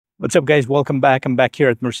What's up, guys? Welcome back. I'm back here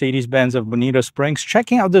at Mercedes Benz of Bonita Springs,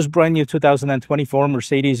 checking out this brand new 2024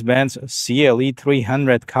 Mercedes Benz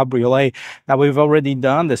CLE300 Cabriolet. Now, we've already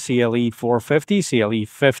done the CLE450,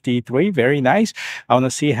 CLE53, very nice. I want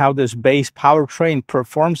to see how this base powertrain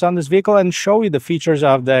performs on this vehicle and show you the features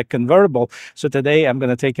of the convertible. So today, I'm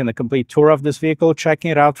going to take in a complete tour of this vehicle,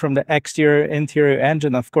 checking it out from the exterior, interior,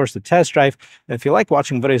 engine, of course, the test drive. If you like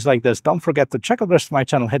watching videos like this, don't forget to check out the rest of my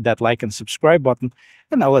channel, hit that like and subscribe button.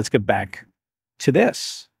 And now let's get back to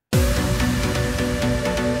this.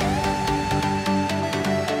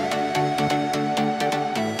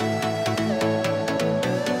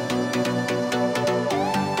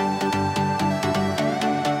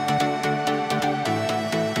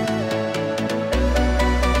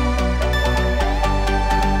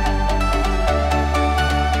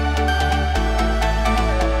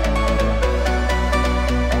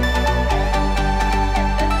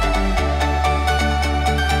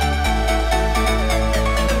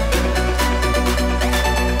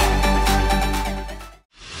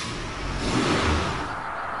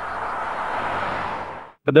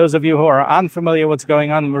 For those of you who are unfamiliar with what's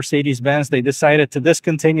going on in Mercedes-Benz, they decided to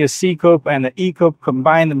discontinue C-Coupe and the E-Coupe,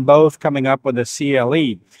 combine them both, coming up with a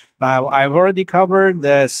CLE. Now, I've already covered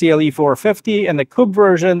the CLE450 and the Coupe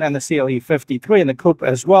version and the CLE53 and the Coupe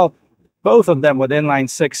as well. Both of them with inline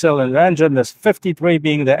six-cylinder engine, this 53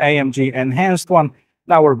 being the AMG enhanced one.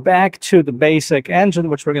 Now we're back to the basic engine,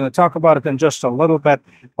 which we're going to talk about it in just a little bit.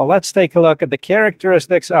 Well, let's take a look at the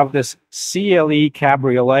characteristics of this CLE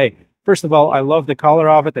Cabriolet. First of all, I love the color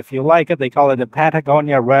of it. If you like it, they call it a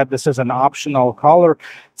Patagonia red. This is an optional color.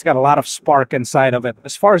 It's got a lot of spark inside of it.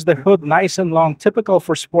 As far as the hood, nice and long, typical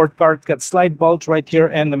for sport car. It's got slight bulge right here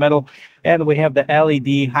in the middle. And we have the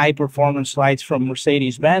LED high-performance lights from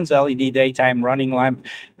Mercedes-Benz, LED daytime running lamp.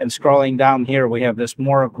 And scrolling down here, we have this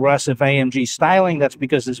more aggressive AMG styling. That's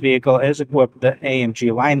because this vehicle is equipped with the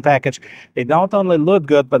AMG Line Package. They don't only look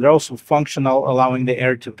good, but they're also functional, allowing the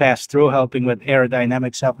air to pass through, helping with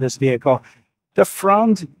aerodynamics of this vehicle. The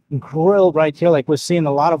front grille right here, like we've seen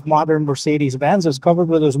a lot of modern Mercedes-Benz, is covered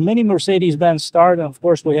with those mini Mercedes-Benz Star. And of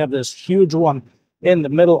course, we have this huge one in the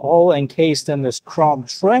middle, all encased in this chrome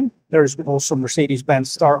trim. There's also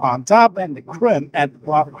Mercedes-Benz Star on top and the chrome at the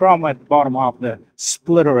bottom of the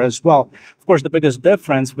splitter as well. Of course, the biggest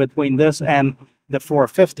difference between this and the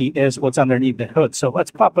 450 is what's underneath the hood. So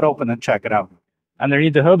let's pop it open and check it out.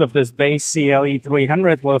 Underneath the hood of this base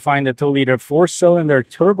CLE300, we'll find a 2-liter 4-cylinder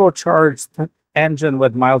turbocharged engine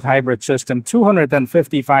with mild hybrid system,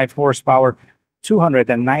 255 horsepower,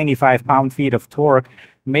 295 pound-feet of torque.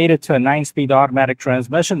 Made it to a 9-speed automatic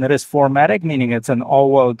transmission. It is 4MATIC, meaning it's an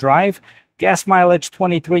all-wheel drive. Gas mileage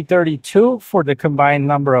 2332 for the combined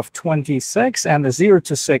number of 26, and the 0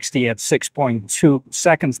 to 60 at 6.2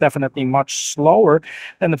 seconds. Definitely much slower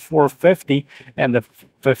than the 450 and the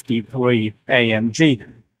 53 AMG.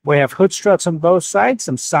 We have hood struts on both sides,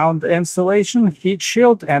 some sound insulation, heat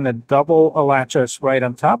shield, and a double latches right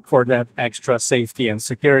on top for that extra safety and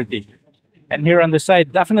security. And here on the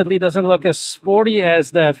side, definitely doesn't look as sporty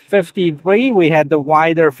as the 53. We had the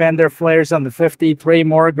wider fender flares on the 53,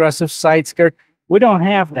 more aggressive side skirt. We don't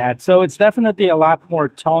have that, so it's definitely a lot more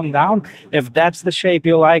toned down. If that's the shape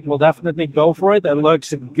you like, we'll definitely go for it. It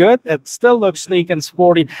looks good. It still looks sleek and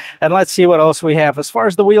sporty. And let's see what else we have. As far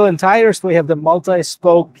as the wheel and tires, we have the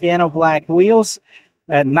multi-spoke piano black wheels.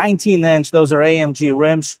 At 19-inch, those are AMG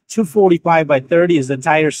rims. 245 by 30 is the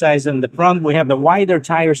tire size in the front. We have the wider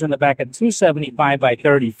tires in the back at 275 by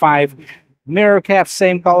 35. Mirror caps,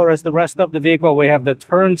 same color as the rest of the vehicle. We have the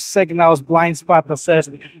turn signals, blind spot assist.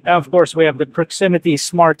 And of course, we have the proximity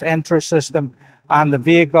smart entry system on the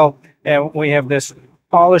vehicle. And we have this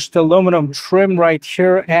polished aluminum trim right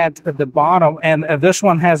here at the bottom. And this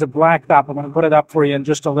one has a black top. I'm going to put it up for you in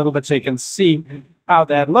just a little bit so you can see how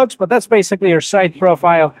that looks. But that's basically your side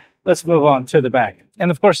profile. Let's move on to the back. And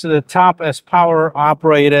of course, the top is power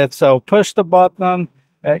operated. So push the button.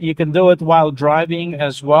 You can do it while driving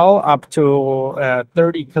as well, up to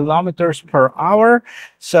 30 kilometers per hour.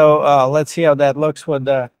 So let's see how that looks with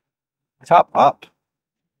the top up.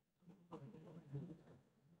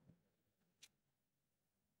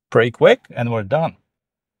 Pretty quick, and we're done.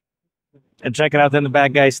 And check it out in the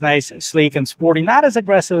back, guys. Nice, sleek, and sporty. Not as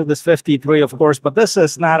aggressive as this 53, of course, but this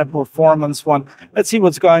is not a performance one. Let's see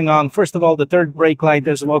what's going on. First of all, the third brake light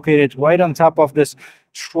is located right on top of this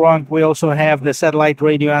trunk. We also have the satellite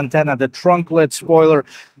radio antenna, the trunk lid spoiler,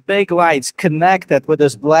 big lights connected with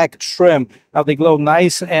this black trim. Now they glow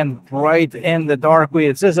nice and bright in the dark.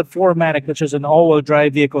 This is a 4MATIC, which is an all-wheel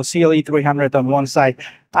drive vehicle, CLE300 on one side.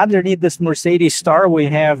 Underneath this Mercedes Star, we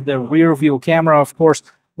have the rear view camera, of course.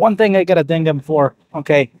 One thing I gotta ding them for,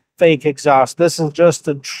 okay, fake exhaust. This is just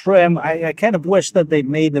a trim. I kind of wish that they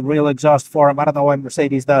made the real exhaust for them. I don't know why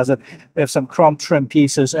Mercedes does it. We have some chrome trim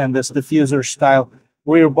pieces and this diffuser style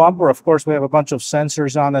rear bumper. Of course, we have a bunch of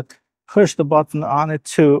sensors on it. Push the button on it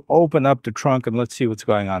to open up the trunk, and let's see what's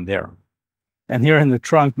going on there. And here in the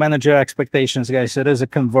trunk, manage your expectations, guys. It is a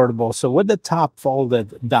convertible. So with the top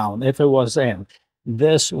folded down, if it was in,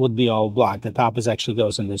 this would be all black. The top actually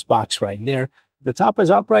goes in this box right there. The top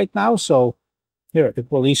is up right now, so here it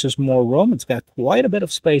releases more room. It's got quite a bit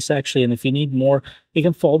of space actually, and if you need more, you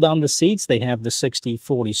can fold down the seats. They have the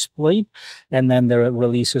 60-40 split, and then the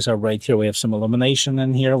releases are right here. We have some illumination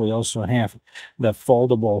in here. We also have the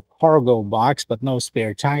foldable cargo box, but no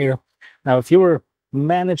spare tire. Now, if you were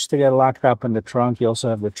managed to get locked up in the trunk, you also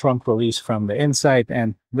have the trunk release from the inside,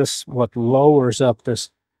 and this what lowers up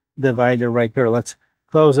this divider right here. Let's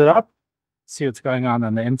close it up, see what's going on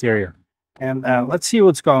the interior. And let's see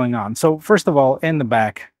what's going on. So first of all, in the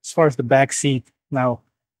back, as far as the back seat, now,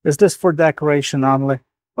 is this for decoration only?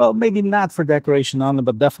 Well, maybe not for decoration only,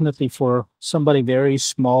 but definitely for somebody very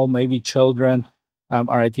small, maybe children. All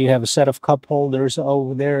right, you have a set of cup holders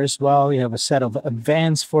over there as well. You have a set of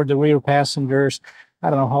vents for the rear passengers. I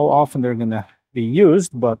don't know how often they're going to be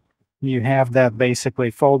used, but you have that basically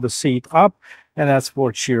fold the seat up, and that's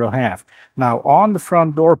what you'll have. Now, on the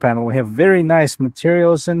front door panel, we have very nice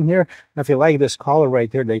materials in here. Now, if you like this color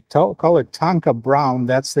right here, they call it Tonka Brown.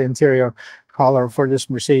 That's the interior color for this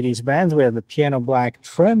Mercedes-Benz. We have the piano black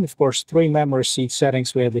trim. Of course, 3 memory seat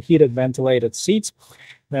settings. We have the heated ventilated seats.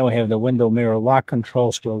 Then we have the window mirror lock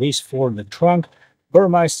controls release for the trunk.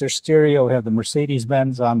 Burmeister stereo. We have the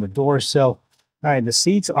Mercedes-Benz on the door sill. All right, the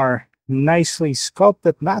seats are nicely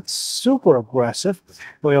sculpted, not super aggressive.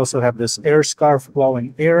 We also have this air scarf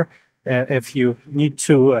blowing air. If you need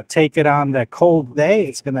to take it on that cold day,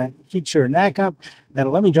 it's going to heat your neck up.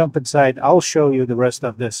 Then let me jump inside. I'll show you the rest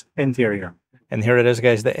of this interior. And here it is,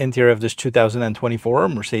 guys, the interior of this 2024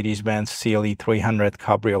 Mercedes-Benz CLE300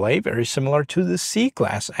 Cabriolet. Very similar to the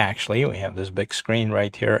C-Class, actually. We have this big screen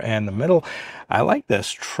right here in the middle. I like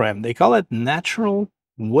this trim. They call it natural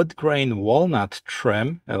wood grain walnut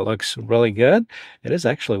trim. It looks really good. It is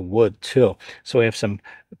actually wood too. So we have some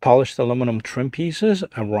polished aluminum trim pieces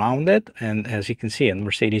around it, and as you can see in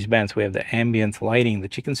Mercedes-Benz, we have the ambient lighting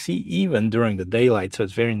that you can see even during the daylight, so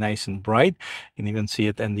it's very nice and bright. You can even see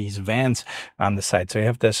it in these vents on the side. So you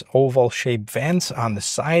have this oval shaped vents on the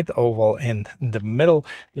side, oval in the middle.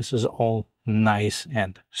 This is all nice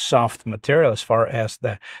and soft material. As far as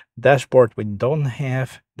the dashboard, we don't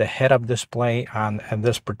have the head-up display on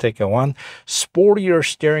this particular one. Sportier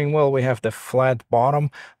steering wheel. We have the flat bottom,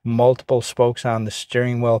 multiple spokes on the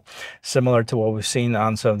steering wheel, similar to what we've seen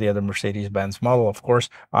on some of the other Mercedes-Benz model. Of course,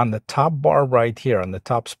 on the top bar right here, on the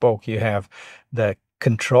top spoke, you have the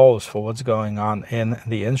controls for what's going on in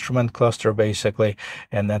the instrument cluster, basically,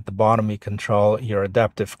 and at the bottom you control your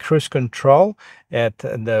adaptive cruise control. At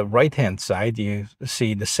the right hand side you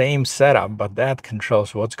see the same setup, but that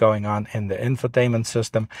controls what's going on in the infotainment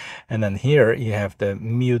system. And then here you have the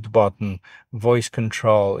mute button, voice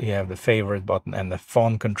control, you have the favorite button, and the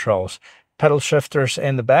phone controls. Pedal shifters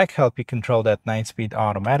in the back help you control that 9-speed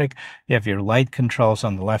automatic. You have your light controls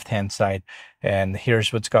on the left hand side, and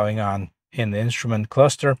here's what's going on in the instrument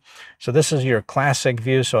cluster. So this is your classic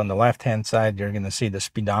view. So on the left hand side you're going to see the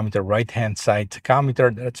speedometer, right hand side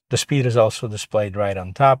tachometer. The speed is also displayed right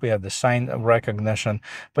on top. We have the sign recognition,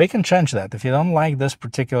 but you can change that. If you don't like this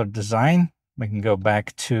particular design, we can go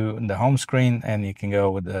back to the home screen and you can go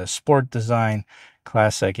with the sport design,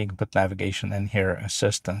 classic. You can put navigation in here,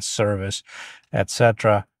 assistance, service,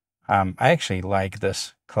 etc. I actually like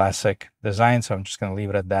this classic design, so I'm just going to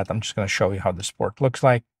leave it at that. I'm just going to show you how the sport looks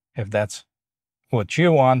like. If that's what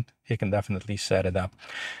you want, you can definitely set it up.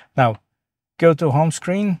 Now, go to home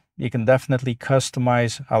screen. You can definitely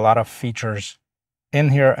customize a lot of features in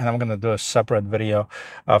here, and I'm going to do a separate video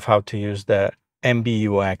of how to use the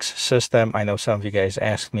MBUX system. I know some of you guys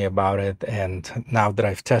asked me about it, and now that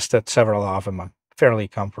I've tested several of them, I'm fairly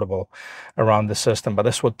comfortable around the system, but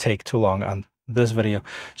this would take too long on this video.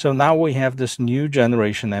 So now we have this new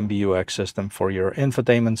generation MBUX system for your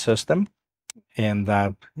infotainment system. And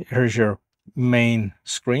here's your main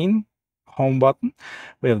screen, home button.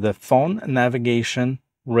 We have the phone, navigation,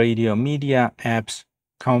 radio, media, apps,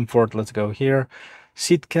 comfort. Let's go here.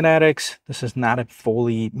 Seat kinetics. This is not a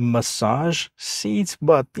fully massage seats,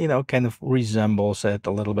 but you know, kind of resembles it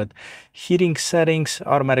a little bit. Heating settings,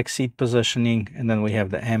 automatic seat positioning, and then we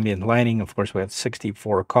have the ambient lighting. Of course, we have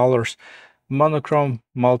 64 colors, monochrome,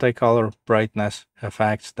 multicolor, brightness,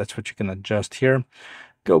 effects. That's what you can adjust here.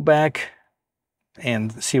 Go back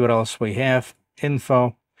and see what else we have.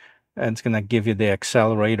 Info, and it's going to give you the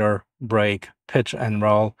accelerator, brake, pitch, and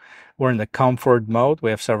roll. We're in the comfort mode. We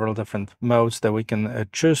have several different modes that we can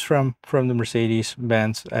choose from the Mercedes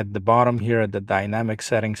Benz. At the bottom here at the dynamic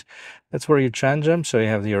settings, that's where you change them. So you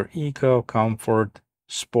have your eco, comfort,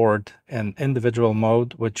 sport, and individual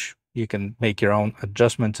mode, which you can make your own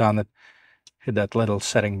adjustments on it. Hit that little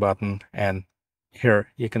setting button, and here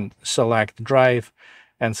you can select drive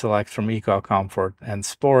and select from eco, comfort, and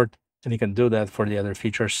sport, and you can do that for the other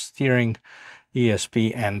features: steering,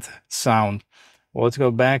 ESP, and sound. Well, let's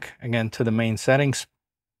go back again to the main settings.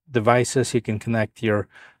 Devices, you can connect your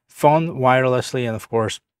phone wirelessly, and of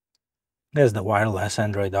course there's the wireless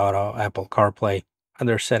Android Auto, Apple CarPlay,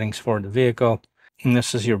 other settings for the vehicle. And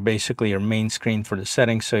this is basically your main screen for the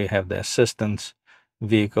settings. So you have the assistance,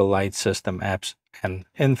 vehicle light system, apps, and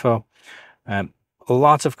info.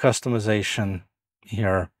 Lots of customization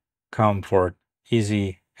here: comfort,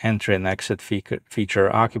 easy entry and exit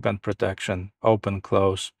feature, occupant protection, open,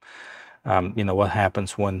 close. You know what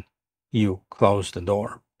happens when you close the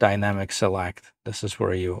door. Dynamic select. This is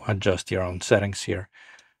where you adjust your own settings here.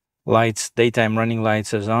 Lights, daytime running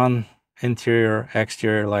lights is on. Interior,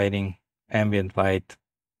 exterior lighting, ambient light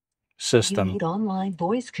system. You need online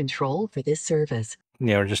voice control for this service.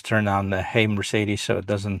 Yeah, or just turn on the Hey Mercedes so it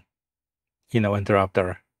doesn't, interrupt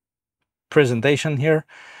our presentation here.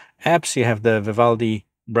 Apps, you have the Vivaldi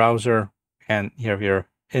browser, and you have your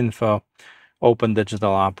info. Open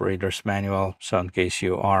digital operators manual. So in case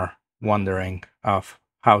you are wondering of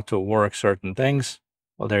how to work certain things,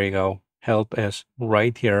 well, there you go. Help is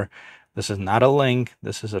right here. This is not a link.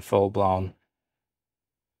 This is a full-blown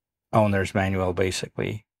owner's manual,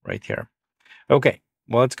 basically, right here. Okay,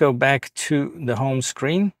 well, let's go back to the home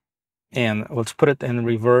screen, and let's put it in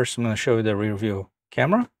reverse. I'm going to show you the rear view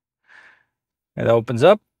camera. It opens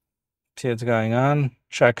up. See what's going on.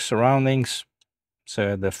 Check surroundings.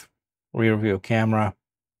 So the rear view camera,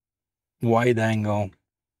 wide angle,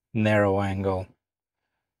 narrow angle.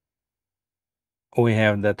 We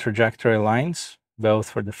have the trajectory lines, both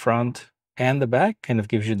for the front and the back, kind of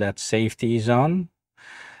gives you that safety zone.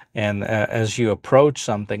 And as you approach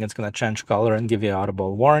something, it's going to change color and give you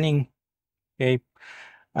audible warning. Okay.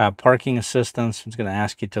 Parking assistance, it's going to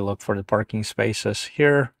ask you to look for the parking spaces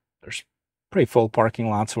here. There's pretty full parking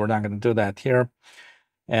lots, so we're not going to do that here.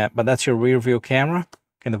 But that's your rear view camera.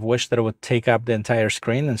 Kind of wish that it would take up the entire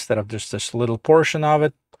screen instead of just this little portion of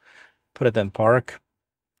it. Put it in park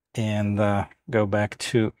and go back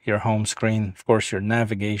to your home screen. Of course, your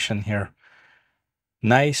navigation here.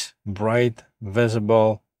 Nice, bright,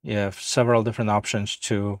 visible. You have several different options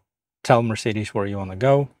to tell Mercedes where you want to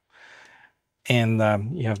go. And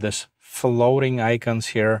you have this floating icons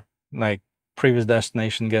here, like previous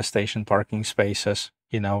destination, gas station, parking spaces.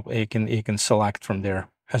 You can select from there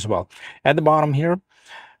as well. At the bottom here,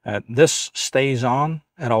 this stays on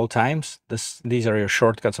at all times. These are your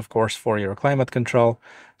shortcuts, of course, for your climate control.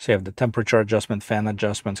 So you have the temperature adjustment, fan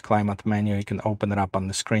adjustments, climate menu. You can open it up on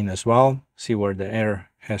the screen as well. See where the air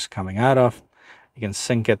is coming out of. You can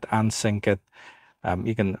sync it, unsync it.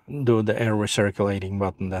 You can do the air recirculating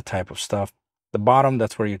button, that type of stuff. The bottom,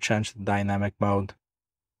 that's where you change the dynamic mode.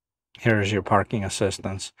 Here's your parking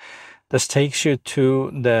assistance. This takes you to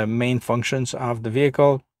the main functions of the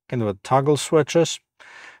vehicle, kind of a toggle switches.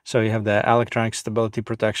 So you have the electronic stability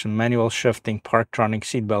protection, manual shifting, Parktronic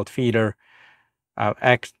seatbelt feeder,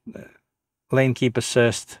 lane keep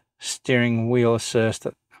assist, steering wheel assist,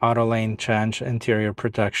 auto lane change, interior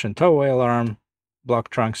protection, towaway alarm, block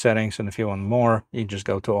trunk settings, and if you want more, you just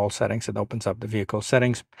go to all settings. It opens up the vehicle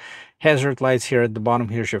settings. Hazard lights here at the bottom.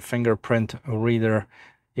 Here's your fingerprint reader.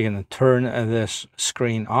 You can turn this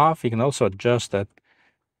screen off. You can also adjust it.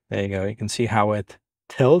 There you go. You can see how it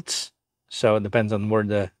tilts. So it depends on where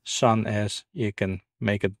the sun is. You can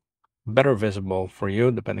make it better visible for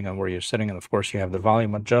you depending on where you're sitting. And of course, you have the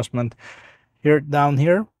volume adjustment. Here, down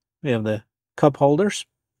here, we have the cup holders,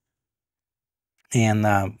 and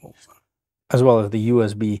as well as the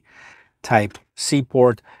USB type C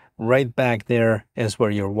port. Right back there is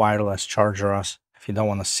where your wireless charger is. If you don't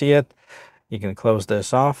want to see it, you can close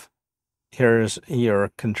this off. Here's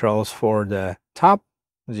your controls for the top.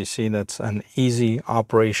 As you see, that's an easy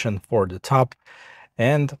operation for the top.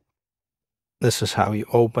 And this is how you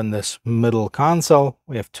open this middle console.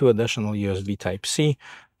 We have 2 additional USB Type-C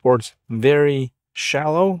ports. Very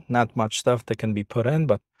shallow, not much stuff that can be put in,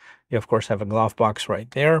 but you of course have a glove box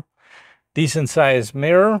right there. Decent size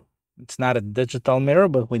mirror. It's not a digital mirror,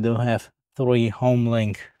 but we do have 3 home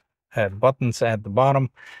link buttons at the bottom.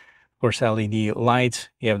 Of course, LED lights.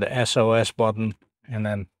 You have the SOS button, and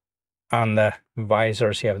then on the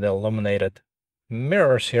visors you have the illuminated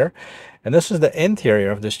mirrors here. And this is the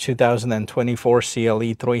interior of this 2024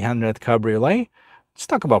 CLE300 Cabriolet. Let's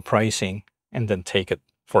talk about pricing and then take it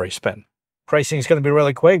for a spin. Pricing is going to be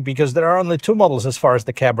really quick because there are only two models as far as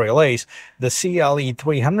the cabriolets. The CLE300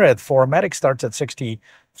 4MATIC starts at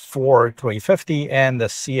 $64,350 and the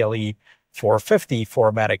CLE450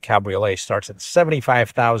 4MATIC Cabriolet starts at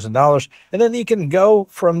 $75,000, and then you can go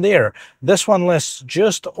from there. This one lists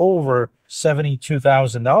just over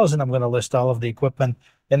 $72,000, and I'm going to list all of the equipment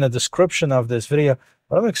in the description of this video,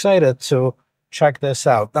 but I'm excited to check this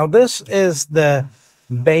out. Now, this is the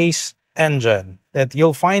base engine that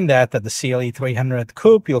you'll find that at the CLE300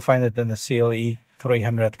 Coupe. You'll find it in the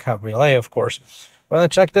CLE300 Cabriolet, of course. We're going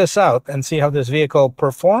to check this out and see how this vehicle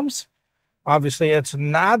performs. Obviously, it's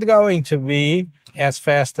not going to be as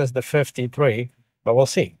fast as the 53, but we'll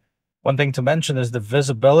see. One thing to mention is the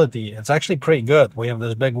visibility. It's actually pretty good. We have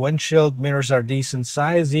this big windshield. Mirrors are decent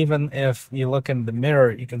size. Even if you look in the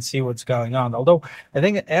mirror, you can see what's going on. Although I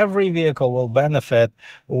think every vehicle will benefit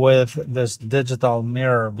with this digital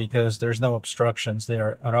mirror because there's no obstructions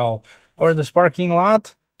there at all. Or in this parking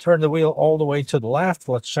lot, turn the wheel all the way to the left.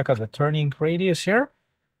 Let's check out the turning radius here.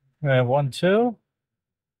 We have 1, 2,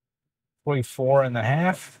 3,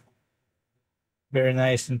 4.5. Very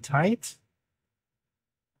nice and tight.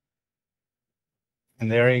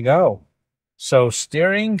 And there you go. So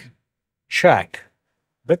steering, check.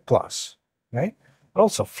 Big plus, right? It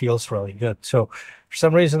also feels really good. So for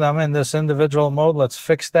some reason, I'm in this individual mode. Let's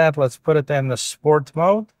fix that. Let's put it in the sport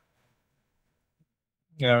mode.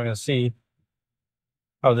 We're going to see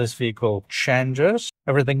how this vehicle changes.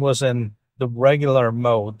 Everything was in the regular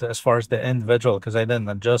mode as far as the individual because I didn't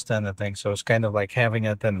adjust anything. So it's kind of like having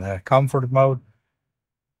it in the comfort mode.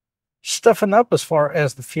 Stiffen up as far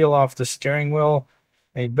as the feel of the steering wheel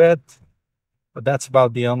a bit, but that's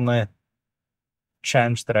about the only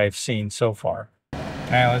change that I've seen so far.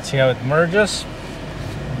 Now let's see how it merges.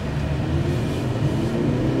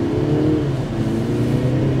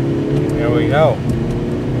 Here we go.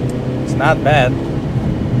 It's not bad.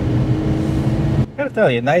 I gotta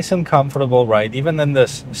tell you, nice and comfortable ride, even in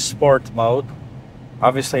this sport mode.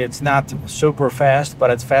 Obviously, it's not super fast,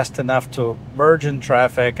 but it's fast enough to merge in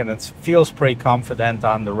traffic, and it feels pretty confident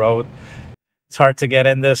on the road. It's hard to get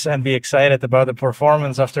in this and be excited about the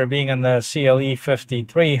performance after being in the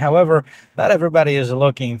CLE53. However, not everybody is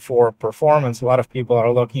looking for performance. A lot of people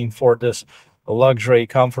are looking for this luxury,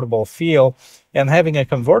 comfortable feel, and having a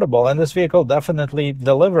convertible. And this vehicle definitely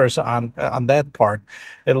delivers on that part.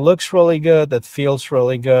 It looks really good. It feels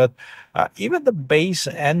really good. Even the base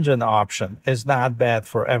engine option is not bad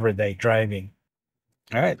for everyday driving.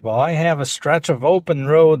 All right, well, I have a stretch of open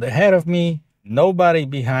road ahead of me, nobody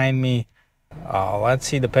behind me. Let's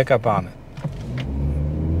see the pickup on it.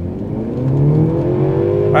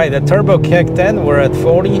 All right, the turbo kicked in. We're at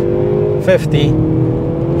 40, 50,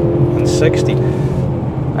 and 60.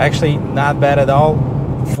 Actually, not bad at all.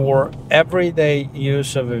 For everyday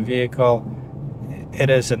use of a vehicle, it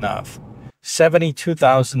is enough.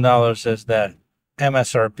 $72,000 is the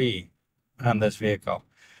MSRP on this vehicle.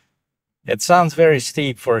 It sounds very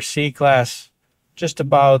steep for a C-Class, just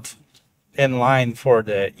about in line for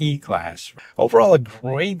the E-Class. Overall, a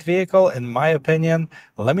great vehicle, in my opinion.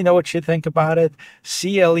 Let me know what you think about it.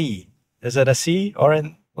 CLE, is it a C or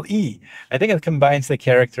an E? I think it combines the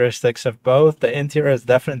characteristics of both. The interior is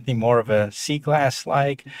definitely more of a C-Class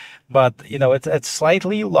like, but you know, it's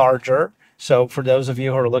slightly larger. So for those of you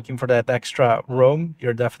who are looking for that extra room,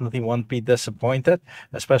 you definitely won't be disappointed,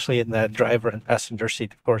 especially in the driver and passenger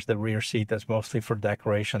seat. Of course, the rear seat is mostly for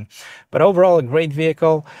decoration. But overall, a great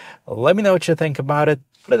vehicle. Let me know what you think about it.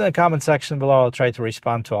 Put it in the comment section below. I'll try to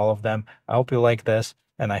respond to all of them. I hope you like this,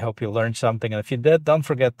 and I hope you learned something. And if you did, don't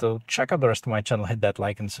forget to check out the rest of my channel, hit that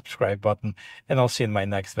like and subscribe button, and I'll see you in my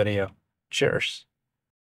next video. Cheers.